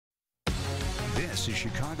This is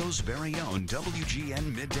Chicago's very own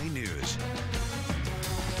WGN Midday News.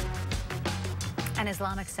 An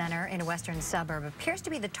Islamic center in a western suburb appears to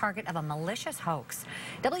be the target of a malicious hoax.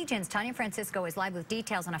 WGN's Tanya Francisco is live with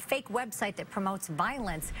details on a fake website that promotes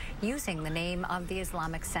violence using the name of the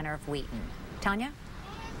Islamic Center of Wheaton. Tanya?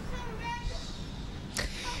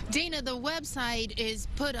 Dina, the website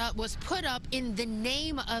was put up in the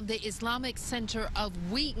name of the Islamic Center of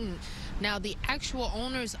Wheaton. Now, the actual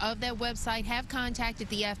owners of that website have contacted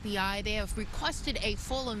the FBI. They have requested a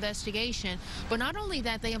full investigation. But not only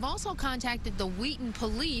that, they have also contacted the Wheaton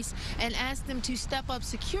police and asked them to step up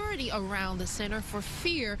security around the center for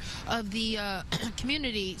fear of the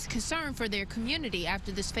community's concern for their community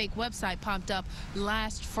after this fake website popped up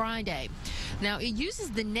last Friday. Now, it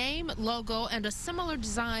uses the name, logo, and a similar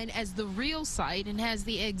design as the real site and has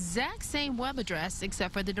the exact same web address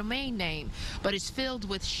except for the domain name, but it's filled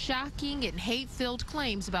with shocking and hate-filled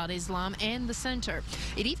claims about Islam and the center.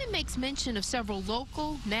 It even makes mention of several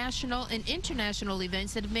local, national, and international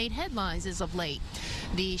events that have made headlines as of late.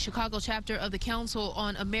 The Chicago chapter of the Council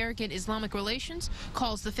on American Islamic Relations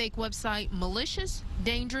calls the fake website malicious,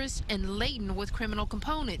 dangerous, and laden with criminal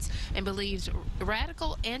components, and believes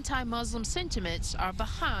radical anti-Muslim sentiments are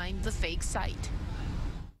behind the fake site.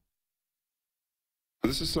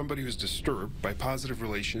 This is somebody who's disturbed by positive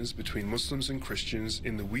relations between Muslims and Christians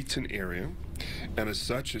in the Wheaton area, and as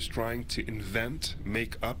such is trying to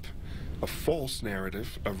make up a false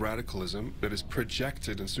narrative of radicalism that is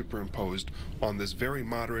projected and superimposed on this very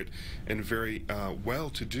moderate and very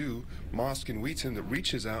well-to-do mosque in Wheaton that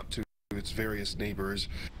reaches out to its various neighbors.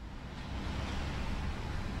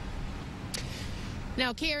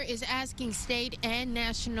 Now, CAIR is asking state and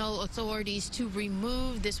national authorities to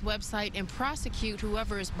remove this website and prosecute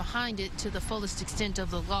whoever is behind it to the fullest extent of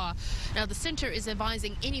the law. Now, the center is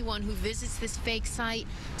advising anyone who visits this fake site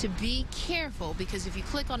to be careful, because if you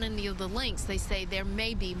click on any of the links, they say there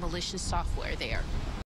may be malicious software there.